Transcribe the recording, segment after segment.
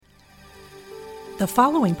The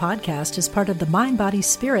following podcast is part of the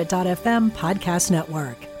MindBodySpirit.fm podcast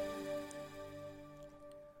network.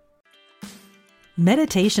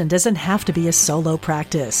 Meditation doesn't have to be a solo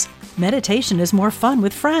practice. Meditation is more fun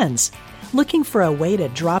with friends. Looking for a way to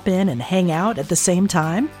drop in and hang out at the same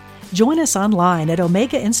time? Join us online at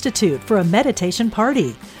Omega Institute for a meditation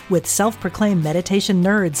party with self-proclaimed meditation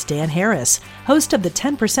nerds Dan Harris, host of the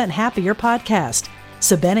 10% Happier podcast,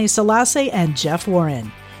 Sebene Selassie, and Jeff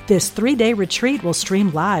Warren. This 3-day retreat will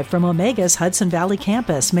stream live from Omega's Hudson Valley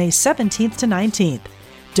campus May 17th to 19th.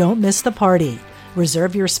 Don't miss the party.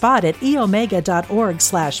 Reserve your spot at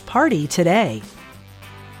eomega.org/party today.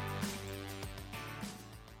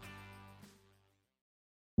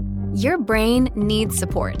 Your brain needs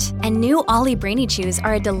support, and new Ollie Brainy Chews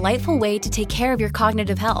are a delightful way to take care of your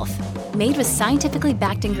cognitive health. Made with scientifically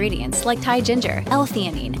backed ingredients like Thai ginger,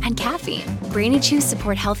 L-theanine, and caffeine, Brainy Chews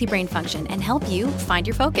support healthy brain function and help you find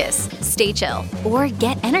your focus, stay chill, or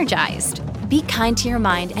get energized. Be kind to your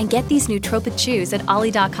mind and get these nootropic chews at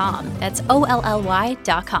ollie.com. That's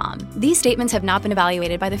OLLY.com. These statements have not been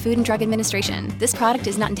evaluated by the Food and Drug Administration. This product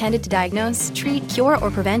is not intended to diagnose, treat, cure, or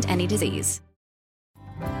prevent any disease.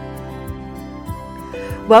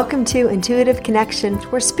 Welcome to Intuitive Connection,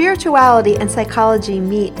 where spirituality and psychology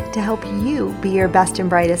meet to help you be your best and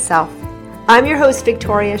brightest self. I'm your host,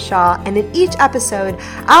 Victoria Shaw, and in each episode,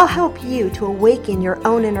 I'll help you to awaken your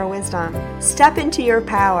own inner wisdom, step into your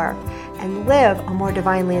power, and live a more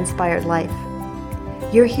divinely inspired life.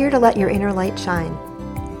 You're here to let your inner light shine.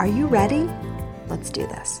 Are you ready? Let's do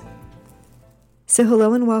this. So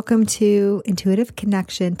hello and welcome to Intuitive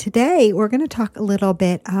Connection. Today, we're going to talk a little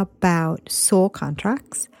bit about soul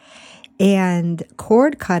contracts and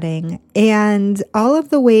cord cutting and all of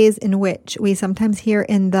the ways in which we sometimes hear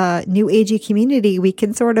in the New Agey community, we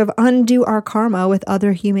can sort of undo our karma with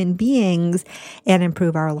other human beings and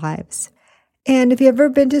improve our lives. And if you've ever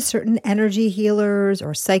been to certain energy healers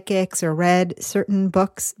or psychics or read certain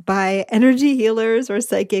books by energy healers or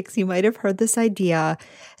psychics, you might have heard this idea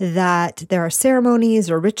that there are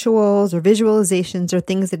ceremonies or rituals or visualizations or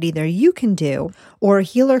things that either you can do or a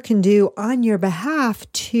healer can do on your behalf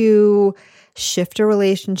to shift a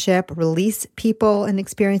relationship, release people and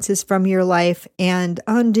experiences from your life, and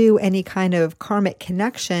undo any kind of karmic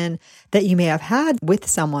connection that you may have had with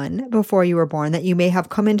someone before you were born, that you may have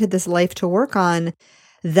come into this life to work on,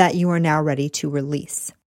 that you are now ready to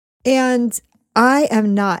release. And I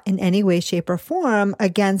am not in any way, shape, or form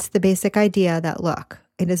against the basic idea that, look,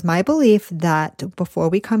 it is my belief that before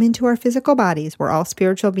we come into our physical bodies, we're all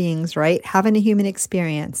spiritual beings, right? Having a human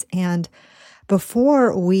experience. And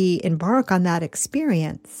before we embark on that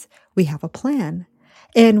experience, we have a plan.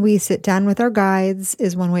 And we sit down with our guides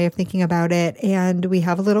is one way of thinking about it. And we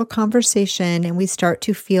have a little conversation and we start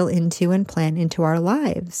to feel into and plan into our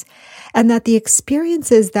lives. And that the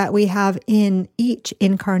experiences that we have in each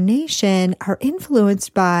incarnation are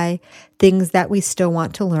influenced by things that we still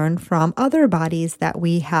want to learn from other bodies that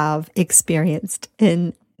we have experienced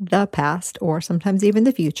in the past or sometimes even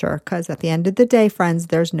the future. Because at the end of the day, friends,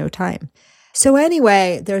 there's no time. So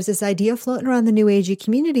anyway, there's this idea floating around the New Agey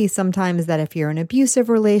community sometimes that if you're in an abusive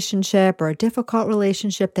relationship or a difficult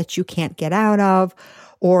relationship that you can't get out of,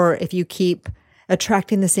 or if you keep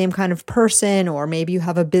attracting the same kind of person, or maybe you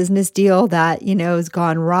have a business deal that, has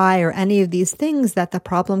gone awry, or any of these things, that the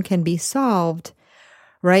problem can be solved,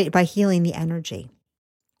 right, by healing the energy,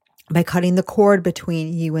 by cutting the cord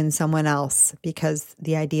between you and someone else, because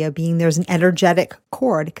the idea being there's an energetic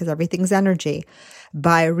cord, because everything's energy,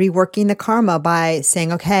 by reworking the karma, by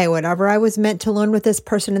saying, okay, whatever I was meant to learn with this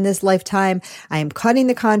person in this lifetime, I am cutting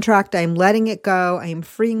the contract, I am letting it go, I am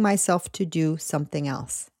freeing myself to do something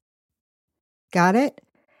else. Got it?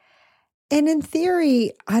 And in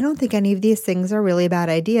theory, I don't think any of these things are really bad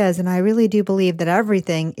ideas, and I really do believe that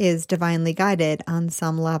everything is divinely guided on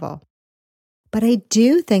some level. But I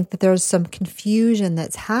do think that there's some confusion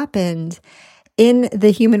that's happened in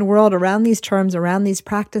the human world around these terms, around these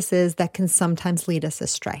practices that can sometimes lead us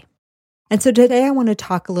astray. And so today I want to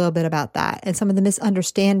talk a little bit about that and some of the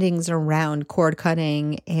misunderstandings around cord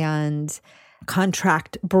cutting and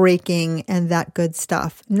contract breaking and that good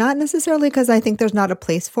stuff. Not necessarily because I think there's not a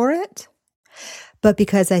place for it, but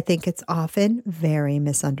because I think it's often very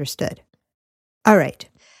misunderstood. All right.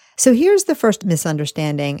 So here's the first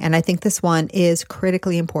misunderstanding, and I think this one is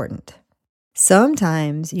critically important.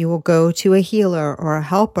 Sometimes you will go to a healer or a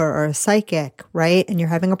helper or a psychic, right? And you're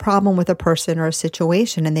having a problem with a person or a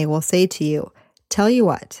situation, and they will say to you, tell you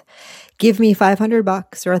what, give me $500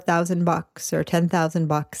 or $1,000 or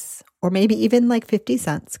 $10,000, or maybe even like 50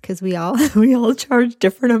 cents, because we all charge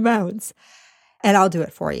different amounts. and I'll do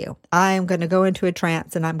it for you. I'm going to go into a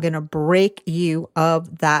trance and I'm going to break you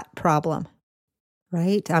of that problem,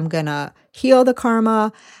 right? I'm going to heal the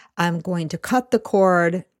karma. I'm going to cut the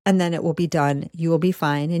cord, and then it will be done. You will be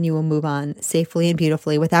fine and you will move on safely and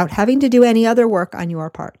beautifully without having to do any other work on your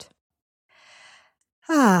part.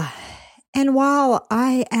 And while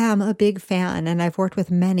I am a big fan, and I've worked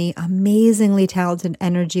with many amazingly talented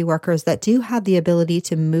energy workers that do have the ability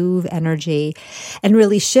to move energy and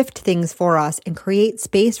really shift things for us and create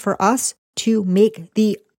space for us to make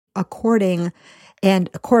the according and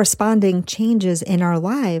corresponding changes in our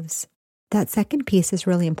lives, that second piece is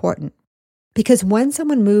really important. Because when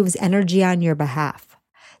someone moves energy on your behalf,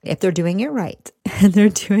 if they're doing it right and they're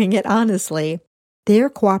doing it honestly,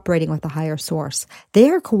 they're cooperating with a higher source.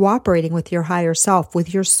 They are cooperating with your higher self,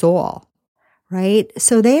 with your soul, right?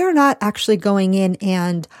 So they are not actually going in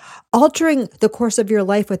and altering the course of your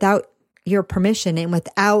life without your permission and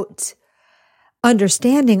without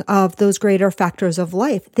understanding of those greater factors of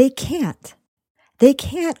life. They can't. They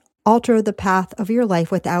can't alter the path of your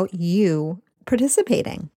life without you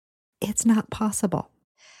participating. It's not possible.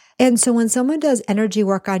 And so when someone does energy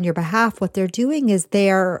work on your behalf, what they're doing is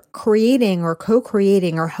they're creating or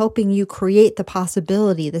co-creating or helping you create the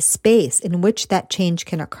possibility, the space in which that change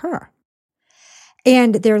can occur.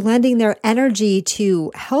 And they're lending their energy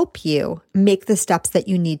to help you make the steps that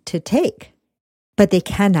you need to take. But they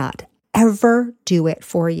cannot ever do it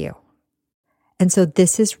for you. And so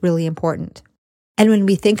this is really important. And when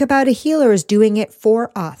we think about a healer as doing it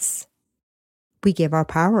for us, we give our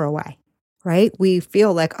power away. Right? We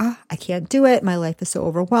feel like, I can't do it. My life is so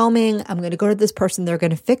overwhelming. I'm going to go to this person. They're going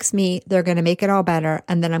to fix me. They're going to make it all better.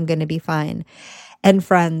 And then I'm going to be fine. And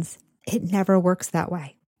friends, it never works that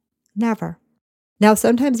way. Never. Now,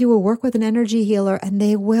 sometimes you will work with an energy healer and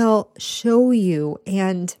they will show you.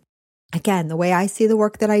 And again, the way I see the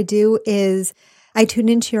work that I do is I tune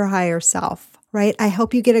into your higher self, right? I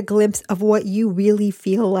help you get a glimpse of what you really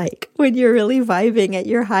feel like when you're really vibing at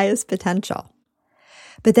your highest potential.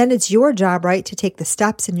 But then it's your job, right, to take the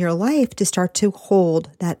steps in your life to start to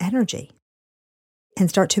hold that energy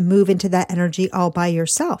and start to move into that energy all by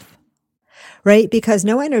yourself, right? Because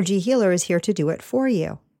no energy healer is here to do it for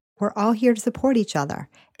you. We're all here to support each other.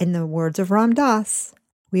 In the words of Ram Dass,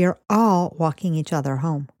 we are all walking each other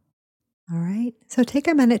home. All right? So take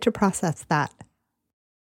a minute to process that.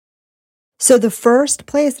 So the first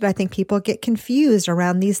place that I think people get confused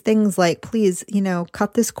around these things like, please,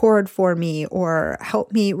 cut this cord for me or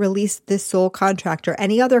help me release this soul contract or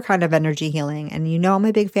any other kind of energy healing. And I'm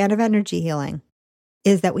a big fan of energy healing,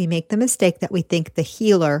 is that we make the mistake that we think the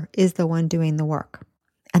healer is the one doing the work.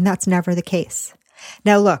 And that's never the case.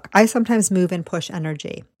 Now, look, I sometimes move and push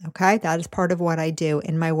energy. Okay. That is part of what I do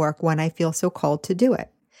in my work when I feel so called to do it.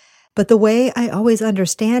 But the way I always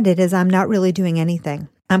understand it is I'm not really doing anything.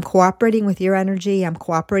 I'm cooperating with your energy. I'm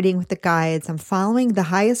cooperating with the guides. I'm following the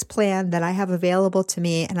highest plan that I have available to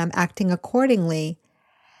me, and I'm acting accordingly.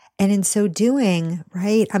 And in so doing,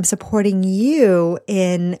 right, I'm supporting you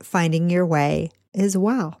in finding your way as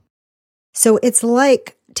well. So it's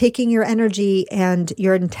like taking your energy and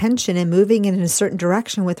your intention and moving it in a certain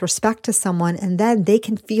direction with respect to someone, and then they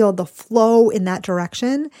can feel the flow in that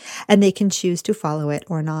direction, and they can choose to follow it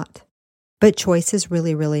or not. But choice is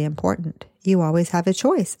really, really important. You always have a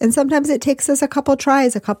choice. And sometimes it takes us a couple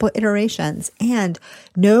tries, a couple iterations. And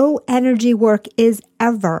no energy work is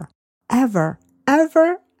ever, ever,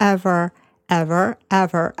 ever, ever, ever,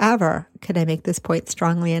 ever, ever. Could I make this point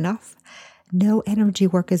strongly enough? No energy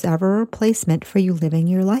work is ever a replacement for you living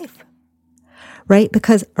your life, right?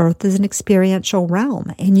 Because Earth is an experiential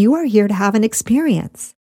realm and you are here to have an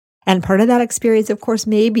experience. And part of that experience, of course,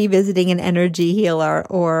 may be visiting an energy healer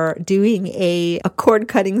or doing a cord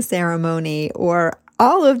cutting ceremony or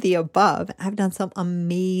all of the above. I've done some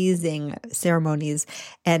amazing ceremonies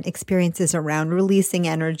and experiences around releasing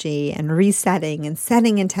energy and resetting and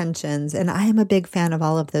setting intentions. And I am a big fan of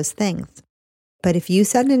all of those things. But if you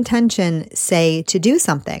set an intention, say, to do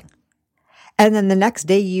something, and then the next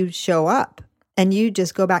day you show up and you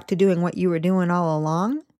just go back to doing what you were doing all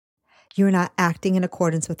along, you're not acting in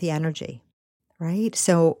accordance with the energy, right?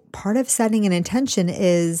 So part of setting an intention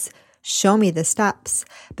is show me the steps,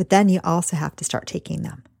 but then you also have to start taking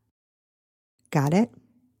them. Got it?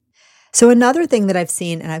 So another thing that I've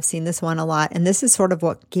seen, and I've seen this one a lot, and this is sort of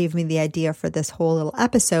what gave me the idea for this whole little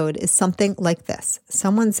episode, is something like this.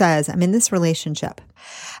 Someone says, I'm in this relationship.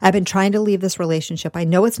 I've been trying to leave this relationship. I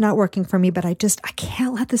know it's not working for me, but I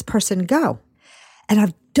can't let this person go. And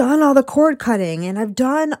I've done all the cord cutting and I've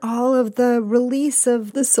done all of the release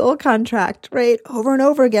of the soul contract, right? Over and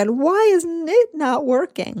over again. Why isn't it not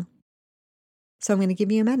working? So I'm going to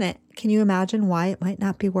give you a minute. Can you imagine why it might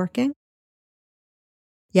not be working?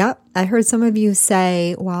 Yep, I heard some of you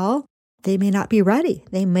say, well, they may not be ready.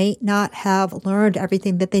 They may not have learned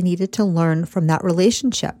everything that they needed to learn from that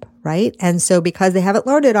relationship, right? And so because they haven't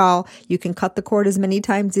learned it all, you can cut the cord as many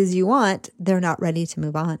times as you want. They're not ready to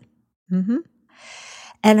move on.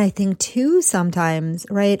 And I think too, sometimes,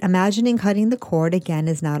 right, imagining cutting the cord again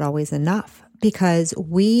is not always enough because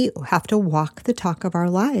we have to walk the talk of our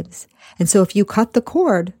lives. And so if you cut the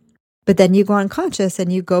cord, but then you go unconscious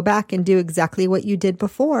and you go back and do exactly what you did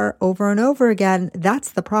before over and over again,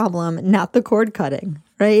 that's the problem, not the cord cutting,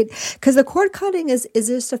 right? Because the cord cutting is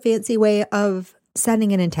just a fancy way of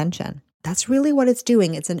setting an intention. That's really what it's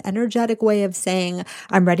doing. It's an energetic way of saying,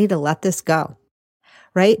 I'm ready to let this go,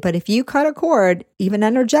 right? But if you cut a cord, even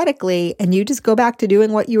energetically, and you just go back to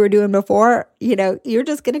doing what you were doing before, you're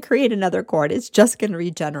just going to create another cord. It's just going to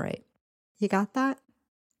regenerate. You got that?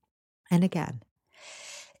 And again,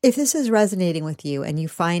 if this is resonating with you and you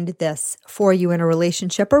find this for you in a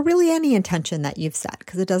relationship or really any intention that you've set,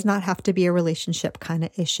 because it does not have to be a relationship kind of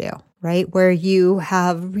issue, right? Where you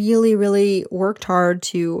have really, really worked hard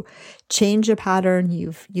to change a pattern,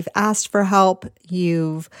 you've asked for help,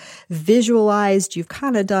 you've visualized, you've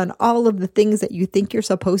kind of done all of the things that you think you're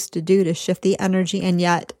supposed to do to shift the energy, and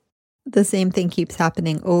yet the same thing keeps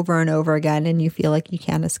happening over and over again and you feel like you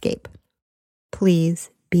can't escape. Please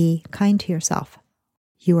be kind to yourself.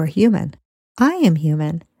 You are human. I am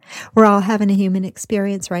human. We're all having a human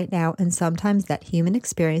experience right now, and sometimes that human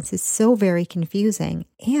experience is so very confusing,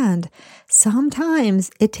 and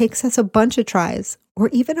sometimes it takes us a bunch of tries or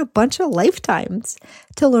even a bunch of lifetimes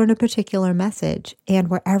to learn a particular message. And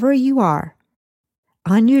wherever you are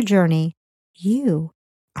on your journey, you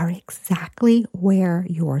are exactly where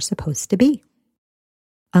you're supposed to be.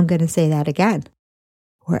 I'm going to say that again.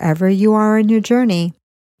 Wherever you are in your journey,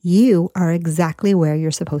 you are exactly where you're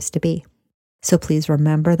supposed to be. So please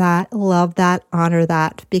remember that, love that, honor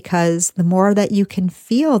that, because the more that you can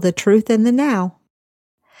feel the truth in the now,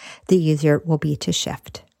 the easier it will be to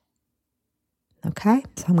shift. Okay?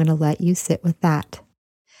 So I'm going to let you sit with that.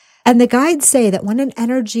 And the guides say that when an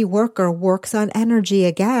energy worker works on energy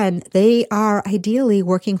again, they are ideally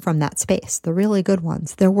working from that space, the really good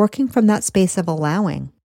ones. They're working from that space of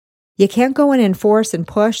allowing. You can't go in and force and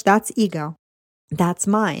push. That's ego. That's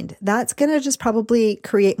mind. That's going to just probably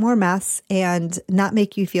create more mess and not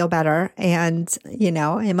make you feel better. And,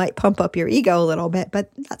 it might pump up your ego a little bit,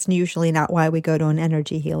 but that's usually not why we go to an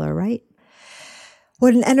energy healer, right?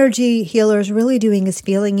 What an energy healer is really doing is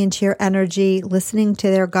feeling into your energy, listening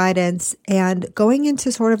to their guidance, and going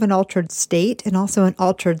into sort of an altered state and also an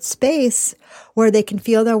altered space where they can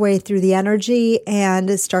feel their way through the energy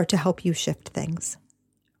and start to help you shift things,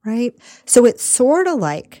 right? So it's sort of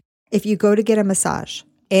like if you go to get a massage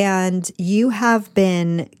and you have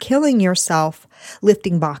been killing yourself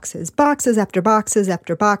lifting boxes after boxes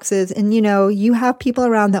after boxes, and you have people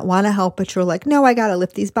around that want to help, but you're like, no, I got to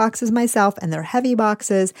lift these boxes myself, and they're heavy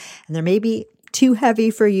boxes, and they're maybe too heavy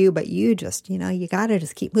for you, but you just, you got to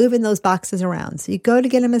just keep moving those boxes around. So you go to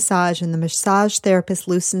get a massage and the massage therapist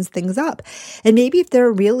loosens things up. And maybe if they're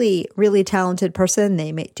a really, really talented person,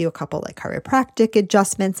 they may do a couple like chiropractic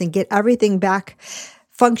adjustments and get everything back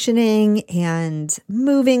functioning and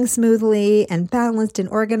moving smoothly and balanced and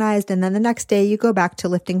organized. And then the next day you go back to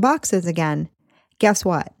lifting boxes again. Guess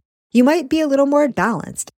what? You might be a little more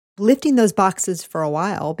balanced, lifting those boxes for a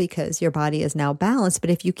while because your body is now balanced.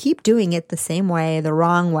 But if you keep doing it the same way, the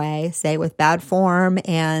wrong way, say with bad form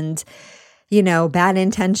and bad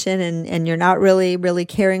intention, and you're not really, really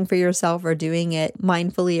caring for yourself or doing it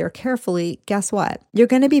mindfully or carefully, guess what? You're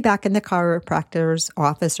going to be back in the chiropractor's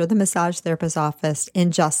office or the massage therapist's office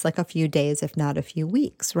in just like a few days, if not a few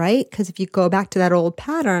weeks, right? Because if you go back to that old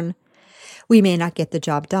pattern, we may not get the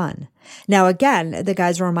job done. Now, again, the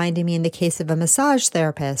guys are reminding me in the case of a massage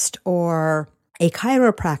therapist or a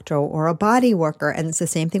chiropractor or a body worker, and it's the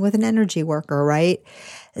same thing with an energy worker, right?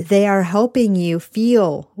 They are helping you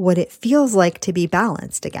feel what it feels like to be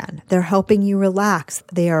balanced again. They're helping you relax.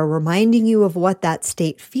 They are reminding you of what that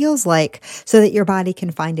state feels like so that your body can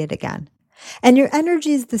find it again. And your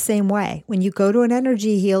energy is the same way. When you go to an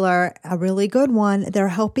energy healer, a really good one, they're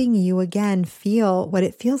helping you again feel what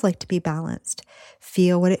it feels like to be balanced.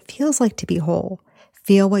 Feel what it feels like to be whole.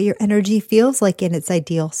 Feel what your energy feels like in its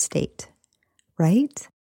ideal state, right?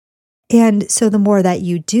 And so the more that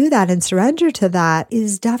you do that and surrender to that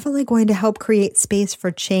is definitely going to help create space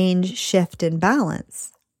for change, shift, and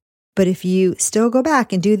balance. But if you still go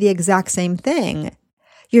back and do the exact same thing,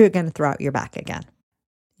 you're going to throw out your back again.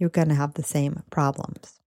 You're going to have the same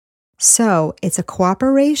problems. So it's a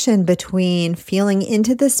cooperation between feeling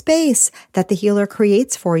into the space that the healer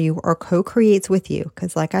creates for you or co-creates with you.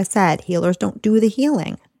 Because like I said, healers don't do the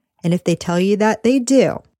healing. And if they tell you that, they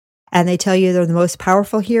do. And they tell you they're the most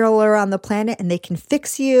powerful healer on the planet and they can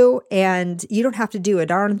fix you and you don't have to do a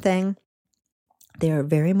darn thing, they are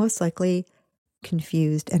very most likely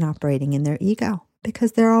confused and operating in their ego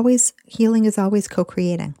because healing is always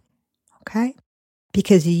co-creating. Okay?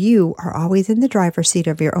 Because you are always in the driver's seat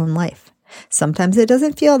of your own life. Sometimes it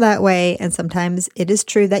doesn't feel that way. And sometimes it is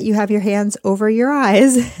true that you have your hands over your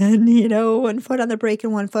eyes and, one foot on the brake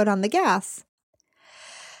and one foot on the gas.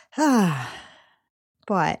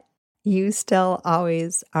 But you still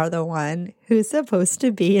always are the one who's supposed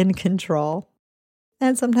to be in control.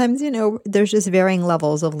 And sometimes, there's just varying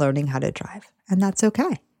levels of learning how to drive, and that's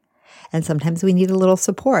okay. And sometimes we need a little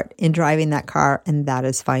support in driving that car, and that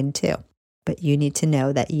is fine too. But you need to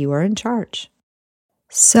know that you are in charge.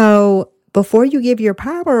 So before you give your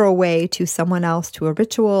power away to someone else, to a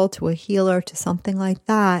ritual, to a healer, to something like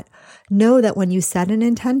that, know that when you set an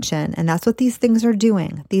intention, and that's what these things are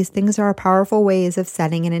doing, these things are powerful ways of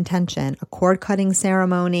setting an intention, a cord cutting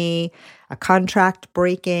ceremony, a contract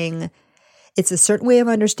breaking. It's a certain way of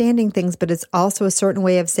understanding things, but it's also a certain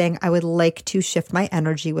way of saying, I would like to shift my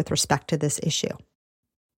energy with respect to this issue.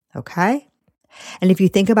 Okay? And if you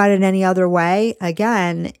think about it any other way,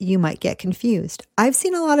 again, you might get confused. I've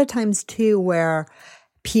seen a lot of times too where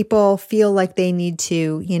people feel like they need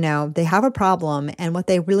to, they have a problem and what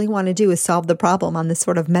they really want to do is solve the problem on this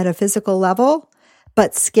sort of metaphysical level,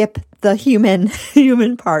 but skip the human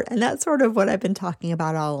part. And that's sort of what I've been talking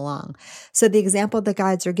about all along. So the example the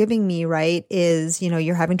guides are giving me, right, is,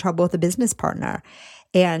 you're having trouble with a business partner.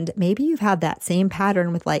 And maybe you've had that same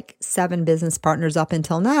pattern with like 7 business partners up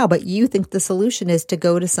until now, but you think the solution is to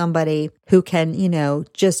go to somebody who can,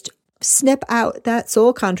 just snip out that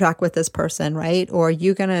soul contract with this person, right? Or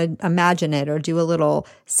you're going to imagine it or do a little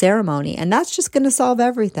ceremony, and that's just going to solve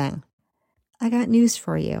everything. I got news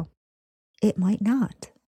for you. It might not,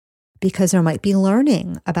 because there might be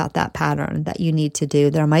learning about that pattern that you need to do.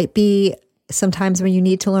 There might be sometimes when you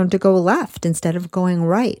need to learn to go left instead of going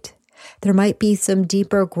right. There might be some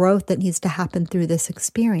deeper growth that needs to happen through this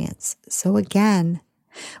experience. So again,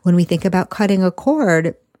 when we think about cutting a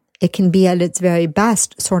cord, it can be at its very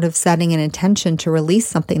best sort of setting an intention to release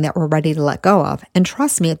something that we're ready to let go of. And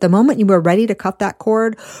trust me, at the moment you are ready to cut that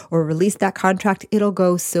cord or release that contract, it'll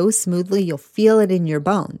go so smoothly, you'll feel it in your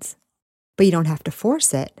bones. But you don't have to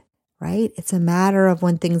force it, right? It's a matter of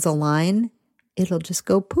when things align, it'll just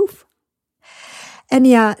go poof. And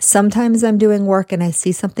yeah, sometimes I'm doing work and I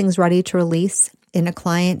see something's ready to release in a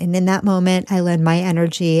client. And in that moment, I lend my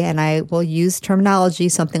energy and I will use terminology,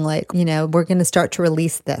 something like, we're going to start to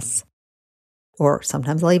release this. Or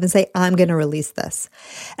sometimes I'll even say, I'm going to release this.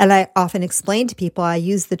 And I often explain to people, I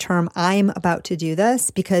use the term, I'm about to do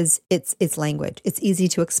this, because it's language. It's easy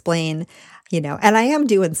to explain, and I am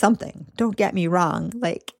doing something. Don't get me wrong.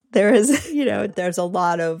 Like there is, there's a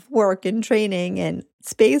lot of work and training and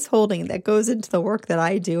space holding that goes into the work that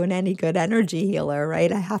I do in any good energy healer,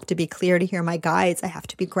 right? I have to be clear to hear my guides. I have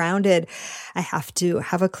to be grounded. I have to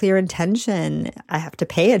have a clear intention. I have to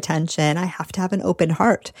pay attention. I have to have an open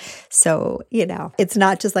heart. So, it's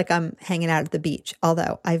not just like I'm hanging out at the beach,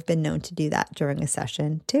 although I've been known to do that during a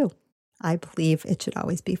session too. I believe it should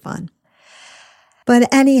always be fun.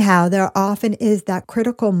 But anyhow, there often is that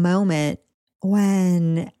critical moment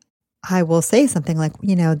when I will say something like,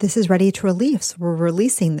 this is ready to release. We're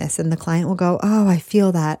releasing this. And the client will go, oh, I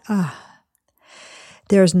feel that.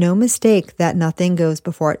 There's no mistake that nothing goes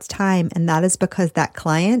before its time. And that is because that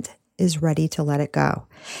client is ready to let it go.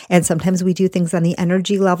 And sometimes we do things on the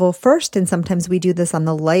energy level first. And sometimes we do this on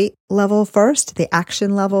the light level first, the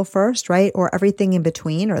action level first, right? Or everything in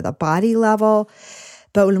between, or the body level.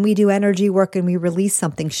 But when we do energy work and we release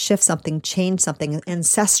something, shift something, change something,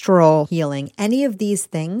 ancestral healing, any of these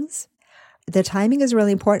things, the timing is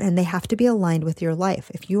really important and they have to be aligned with your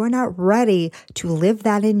life. If you are not ready to live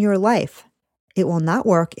that in your life, it will not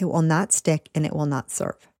work, it will not stick, and it will not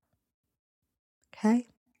serve. Okay?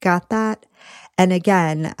 Got that? And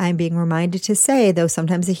again, I'm being reminded to say, though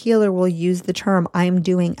sometimes a healer will use the term, I'm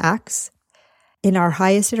doing X. In our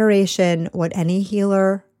highest iteration, what any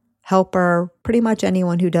healer, helper, pretty much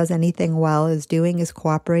anyone who does anything well is doing is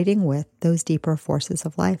cooperating with those deeper forces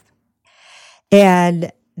of life.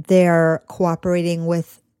 And they're cooperating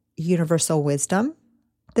with universal wisdom,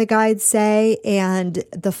 the guides say, and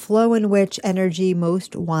the flow in which energy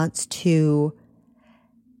most wants to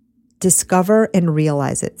discover and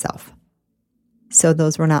realize itself. So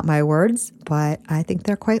those were not my words, but I think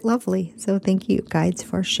they're quite lovely. So thank you, guides,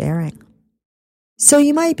 for sharing. So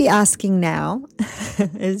you might be asking now,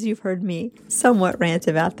 as you've heard me somewhat rant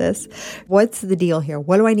about this, what's the deal here?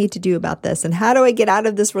 What do I need to do about this? And how do I get out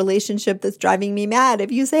of this relationship that's driving me mad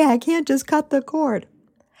if you say I can't just cut the cord?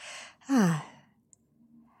 And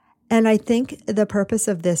I think the purpose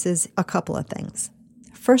of this is a couple of things.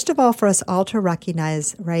 First of all, for us all to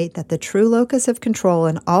recognize, right, that the true locus of control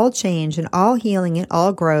in all change and all healing and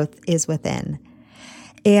all growth is within.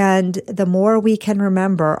 And the more we can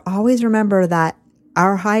remember, always remember that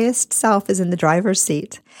our highest self is in the driver's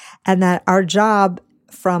seat, and that our job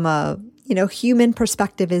from a human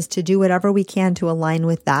perspective is to do whatever we can to align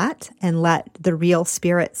with that and let the real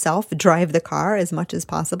spirit self drive the car as much as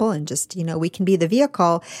possible. And just, we can be the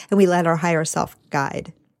vehicle and we let our higher self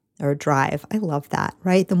guide or drive. I love that,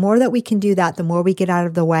 right? The more that we can do that, the more we get out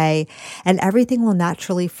of the way, and everything will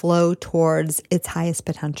naturally flow towards its highest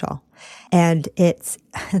potential. And it's,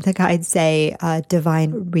 the guides say,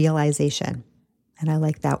 divine realization. And I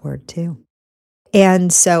like that word too.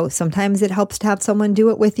 And so sometimes it helps to have someone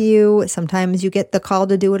do it with you. Sometimes you get the call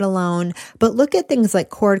to do it alone. But look at things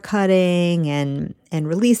like cord cutting and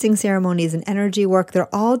releasing ceremonies and energy work.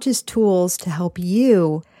 They're all just tools to help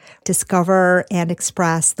you discover and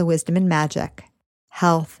express the wisdom and magic,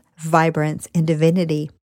 health, vibrance, and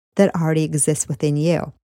divinity that already exists within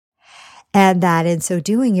you. And that in so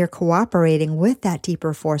doing, you're cooperating with that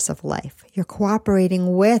deeper force of life. You're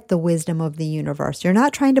cooperating with the wisdom of the universe. You're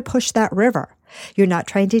not trying to push that river. You're not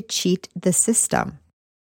trying to cheat the system.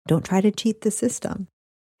 Don't try to cheat the system.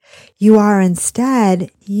 You are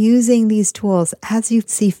instead using these tools as you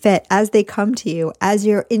see fit, as they come to you, as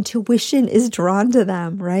your intuition is drawn to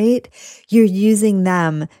them, right? You're using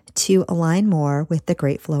them to align more with the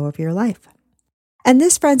great flow of your life. And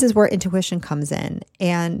this, friends, is where intuition comes in.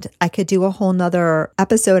 And I could do a whole nother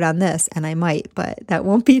episode on this, and I might, but that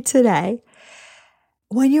won't be today.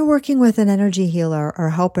 When you're working with an energy healer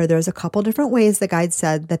or helper, there's a couple different ways the guide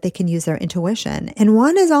said that they can use their intuition. And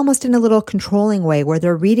one is almost in a little controlling way where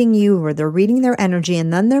they're reading you or they're reading their energy,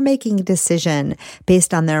 and then they're making a decision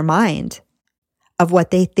based on their mind of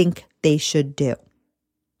what they think they should do.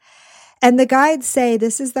 And the guides say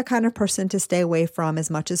this is the kind of person to stay away from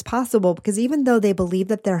as much as possible, because even though they believe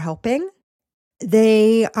that they're helping,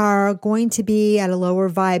 they are going to be at a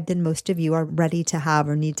lower vibe than most of you are ready to have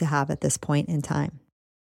or need to have at this point in time.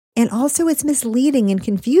 And also it's misleading and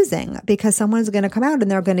confusing because someone's going to come out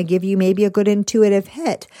and they're going to give you maybe a good intuitive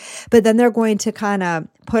hit, but then they're going to kind of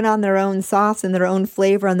put on their own sauce and their own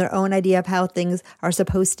flavor and their own idea of how things are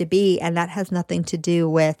supposed to be. And that has nothing to do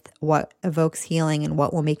with what evokes healing and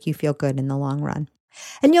what will make you feel good in the long run.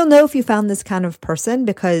 And you'll know if you found this kind of person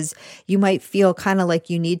because you might feel kind of like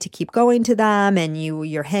you need to keep going to them and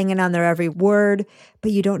you're hanging on their every word,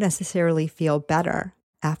 but you don't necessarily feel better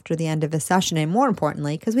after the end of a session. And more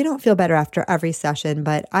importantly, because we don't feel better after every session,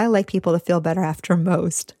 but I like people to feel better after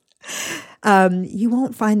most. You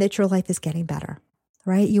won't find that your life is getting better,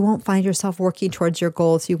 right? You won't find yourself working towards your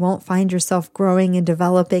goals. You won't find yourself growing and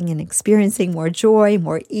developing and experiencing more joy,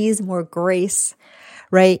 more ease, more grace,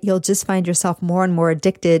 right? You'll just find yourself more and more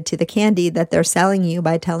addicted to the candy that they're selling you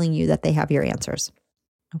by telling you that they have your answers.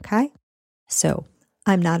 Okay? So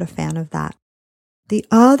I'm not a fan of that. The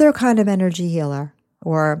other kind of energy healer,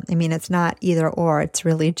 it's not either or, it's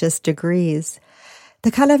really just degrees. The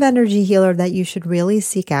kind of energy healer that you should really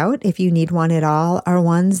seek out if you need one at all are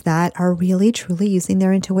ones that are really truly using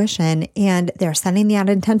their intuition and they're setting the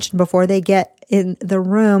intention before they get in the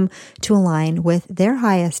room to align with their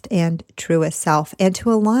highest and truest self and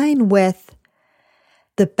to align with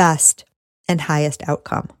the best and highest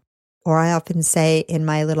outcome. Or I often say in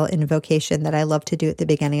my little invocation that I love to do at the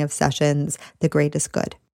beginning of sessions, the greatest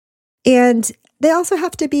good. And they also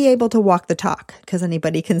have to be able to walk the talk, because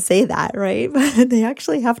anybody can say that, right? But they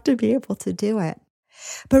actually have to be able to do it.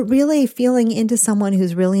 But really feeling into someone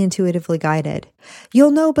who's really intuitively guided, you'll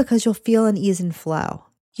know because you'll feel an ease and flow.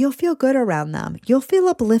 You'll feel good around them. You'll feel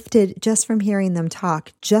uplifted just from hearing them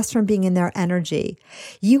talk, just from being in their energy.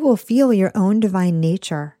 You will feel your own divine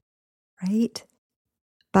nature, right?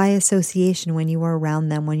 By association when you are around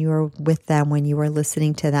them, when you are with them, when you are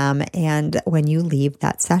listening to them, and when you leave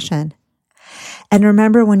that session. And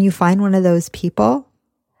remember, when you find one of those people,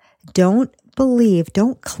 don't believe,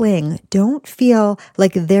 don't cling, don't feel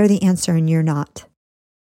like they're the answer and you're not.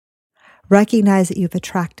 Recognize that you've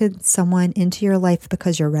attracted someone into your life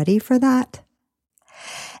because you're ready for that.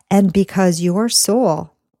 And because your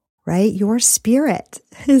soul, right, your spirit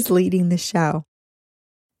is leading the show.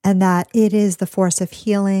 And that it is the force of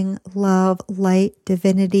healing, love, light,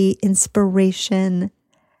 divinity, inspiration,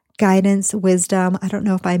 guidance, wisdom, I don't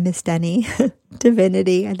know if I missed any,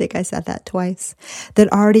 divinity, I think I said that twice,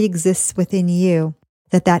 that already exists within you,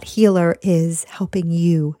 that healer is helping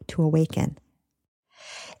you to awaken.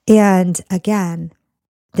 And again,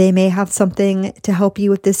 they may have something to help you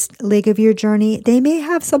with this leg of your journey. They may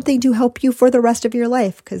have something to help you for the rest of your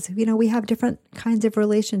life because, we have different kinds of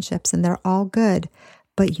relationships and they're all good,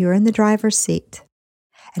 but you're in the driver's seat.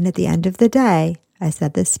 And at the end of the day, I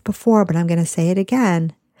said this before, but I'm going to say it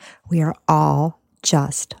again, we are all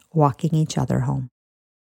just walking each other home.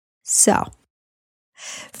 So,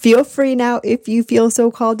 feel free now, if you feel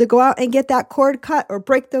so called, to go out and get that cord cut or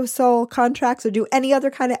break those soul contracts or do any other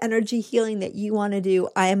kind of energy healing that you want to do.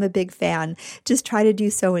 I am a big fan. Just try to do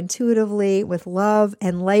so intuitively with love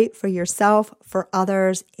and light for yourself, for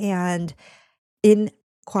others, and in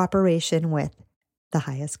cooperation with the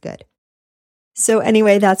highest good. So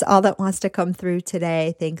anyway, that's all that wants to come through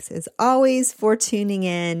today. Thanks as always for tuning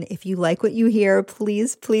in. If you like what you hear,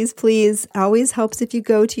 please, please, please, it always helps if you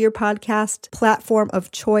go to your podcast platform of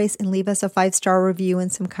choice and leave us a 5-star review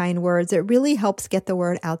and some kind words. It really helps get the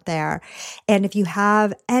word out there. And if you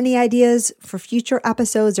have any ideas for future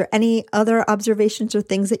episodes or any other observations or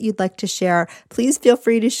things that you'd like to share, please feel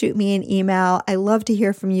free to shoot me an email. I love to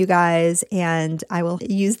hear from you guys, and I will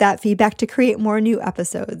use that feedback to create more new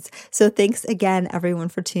episodes. So thanks again, everyone,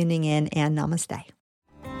 for tuning in, and namaste.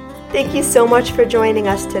 Thank you so much for joining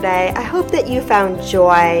us today. I hope that you found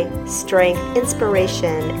joy, strength,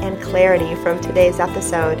 inspiration, and clarity from today's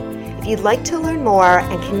episode. If you'd like to learn more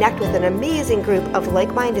and connect with an amazing group of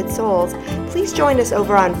like-minded souls, please join us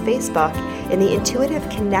over on Facebook in the Intuitive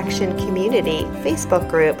Connection Community Facebook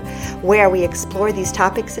group, where we explore these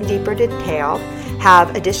topics in deeper detail,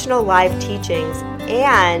 have additional live teachings,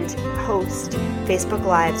 and host Facebook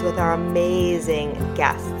Lives with our amazing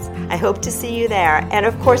guests. I hope to see you there. And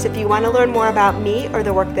of course, if you want to learn more about me or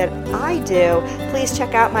the work that I do, please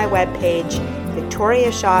check out my webpage,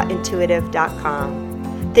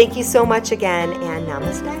 victoriashawintuitive.com. Thank you so much again, and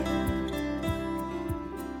namaste.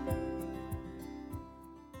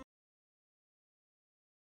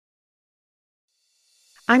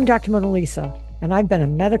 I'm Dr. Mona Lisa, and I've been a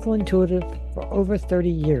medical intuitive for over 30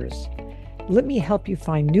 years. Let me help you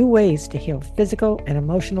find new ways to heal physical and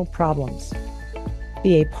emotional problems.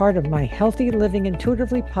 Be a part of my Healthy Living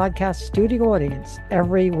Intuitively podcast studio audience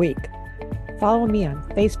every week. Follow me on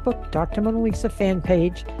Facebook, Dr. Mona Lisa fan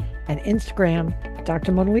page, and Instagram,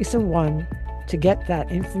 Dr. Mona Lisa 1, to get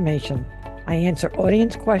that information. I answer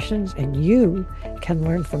audience questions, and you can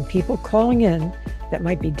learn from people calling in that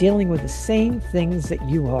might be dealing with the same things that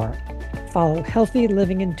you are. Follow Healthy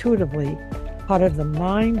Living Intuitively, part of the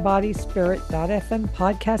MindBodySpirit.fm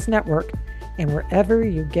podcast network, and wherever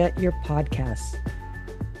you get your podcasts.